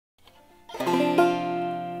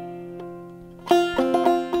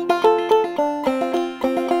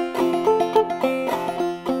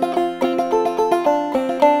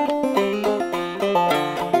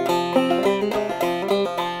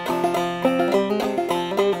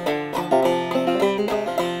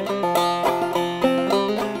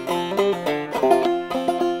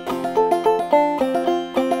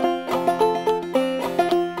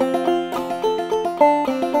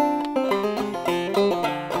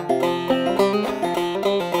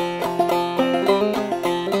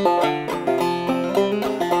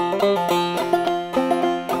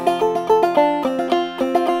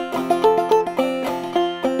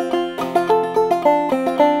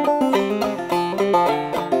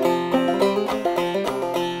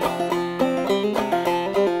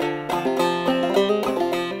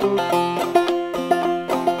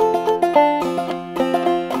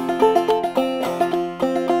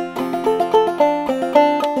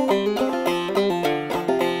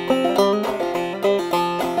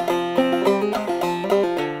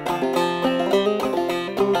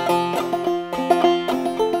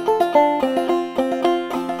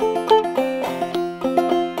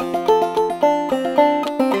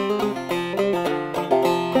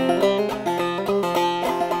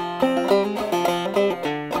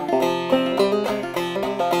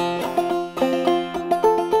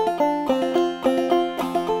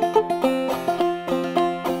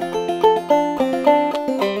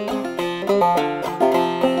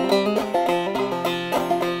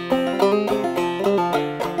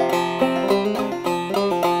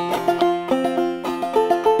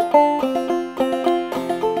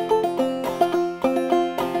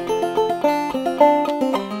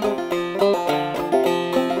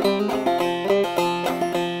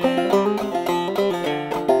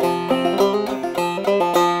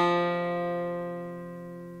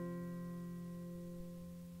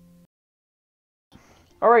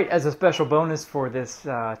Alright, as a special bonus for this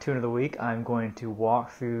tune of the week, I'm going to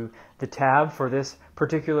walk through the tab for this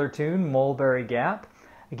particular tune, Mulberry Gap.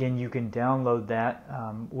 Again, you can download that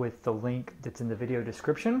with the link that's in the video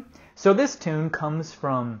description. So this tune comes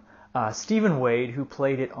from Stephen Wade, who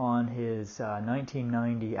played it on his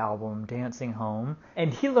 1990 album, Dancing Home.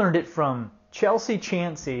 And he learned it from Chelsea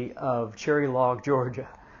Chansey of Cherry Log, Georgia.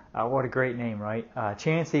 What a great name, right?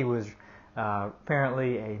 Chansey was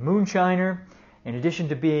apparently a moonshiner, in addition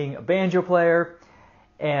to being a banjo player,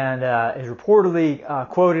 and is reportedly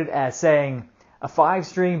quoted as saying, "A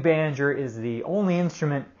 5-string banjo is the only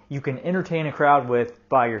instrument you can entertain a crowd with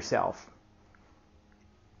by yourself."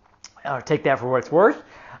 Take that for what it's worth.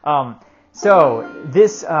 So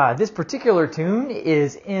this particular tune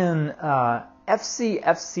is in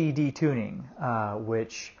FCD tuning,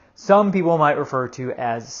 which some people might refer to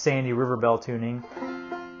as Sandy River Bell tuning,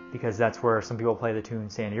 because that's where some people play the tune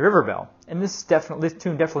Sandy River Bell. And this tune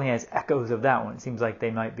definitely has echoes of that one. It seems like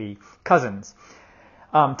they might be cousins.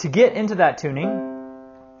 To get into that tuning,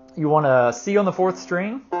 you want a C on the 4th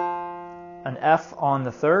string, an F on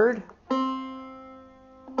the 3rd,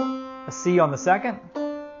 a C on the 2nd,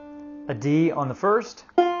 a D on the 1st,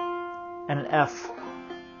 and an F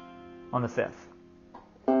on the 5th.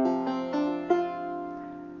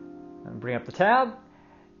 And bring up the tab.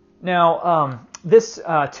 Now, this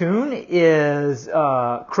tune is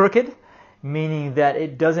crooked, meaning that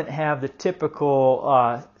it doesn't have the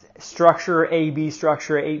typical structure, A-B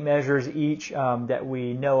structure, 8 measures each that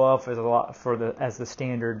we know of as the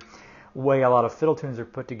standard way a lot of fiddle tunes are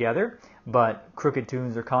put together, but crooked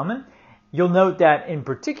tunes are common. You'll note that in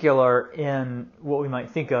particular in what we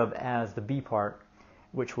might think of as the B part,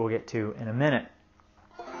 which we'll get to in a minute.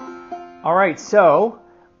 All right, so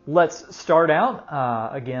let's start out.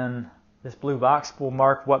 Again, this blue box will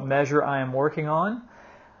mark what measure I am working on.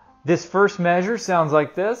 This first measure sounds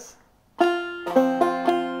like this.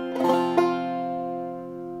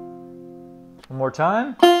 One more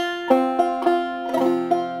time.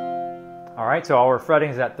 All right, so all we're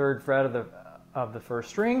fretting is that 3rd fret of the 1st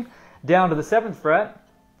string. Down to the 7th fret,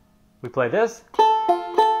 we play this.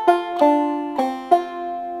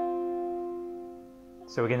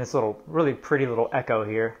 So again, this really pretty little echo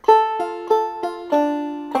here.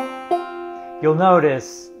 You'll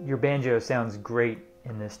notice your banjo sounds great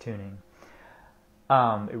in this tuning.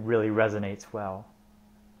 It really resonates well.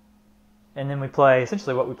 And then we play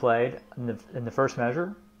essentially what we played in the first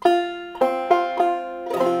measure.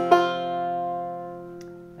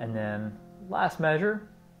 And then last measure,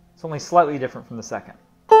 it's only slightly different from the second.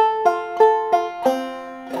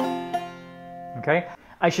 Okay?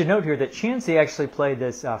 I should note here that Chansey actually played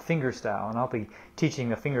this fingerstyle, and I'll be teaching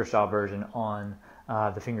the fingerstyle version on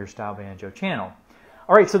the fingerstyle banjo channel.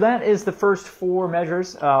 All right, so that is the first 4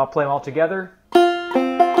 measures. I'll play them all together.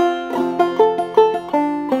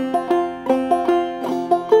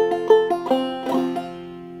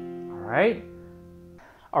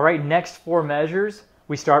 All right, next 4 measures.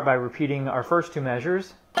 We start by repeating our first 2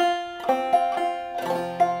 measures.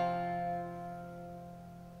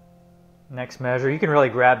 Next measure, you can really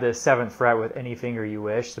grab this 7th fret with any finger you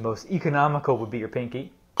wish. The most economical would be your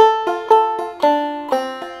pinky.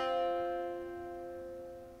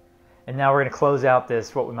 And now we're going to close out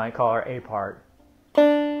this, what we might call our A part.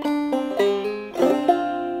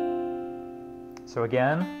 So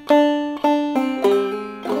again.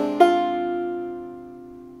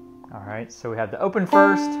 All right, so we have the open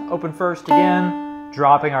first again,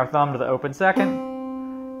 dropping our thumb to the open 2nd.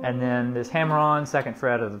 And then this hammer-on, 2nd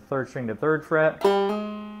fret of the 3rd string to 3rd fret,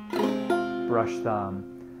 brush thumb.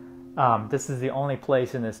 This is the only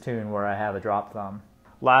place in this tune where I have a drop thumb.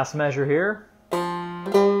 Last measure here.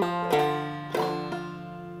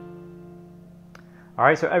 All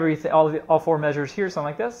right, so all 4 measures here sound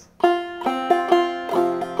like this.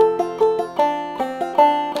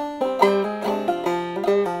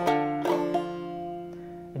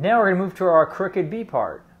 And now we're going to move to our crooked B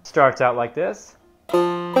part. Starts out like this.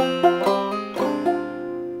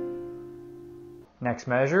 Next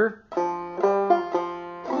measure.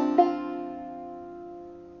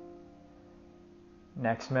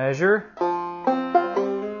 Next measure.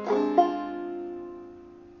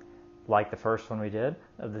 Like the first one we did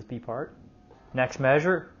of this B part. Next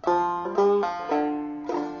measure.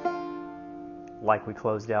 Like we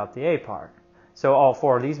closed out the A part. So all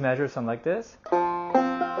 4 of these measures sound like this.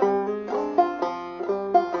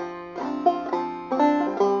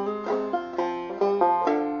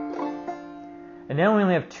 And now we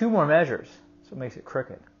only have 2 more measures, so it makes it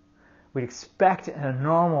crooked. We'd expect in a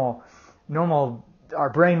normal, our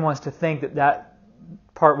brain wants to think that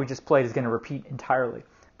part we just played is going to repeat entirely.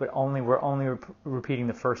 but we're only repeating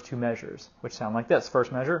the first two measures, which sound like this.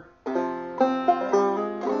 First measure.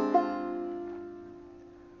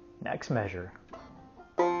 Next measure.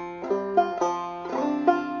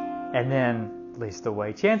 And then, at least the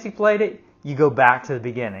way Chancey played it, you go back to the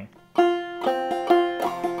beginning.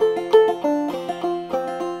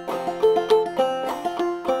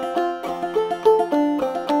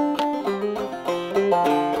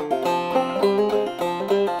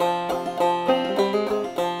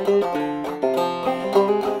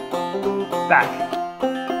 Back.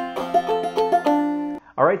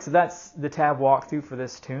 Alright, so that's the tab walkthrough for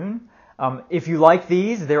this tune. If you like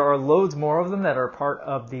these, there are loads more of them that are part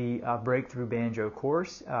of the Breakthrough Banjo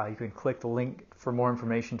course. You can click the link for more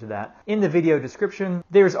information to that. In the video description,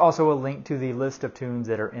 there's also a link to the list of tunes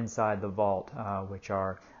that are inside the vault, which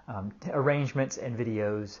are arrangements and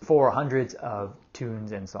videos for hundreds of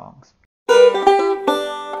tunes and songs.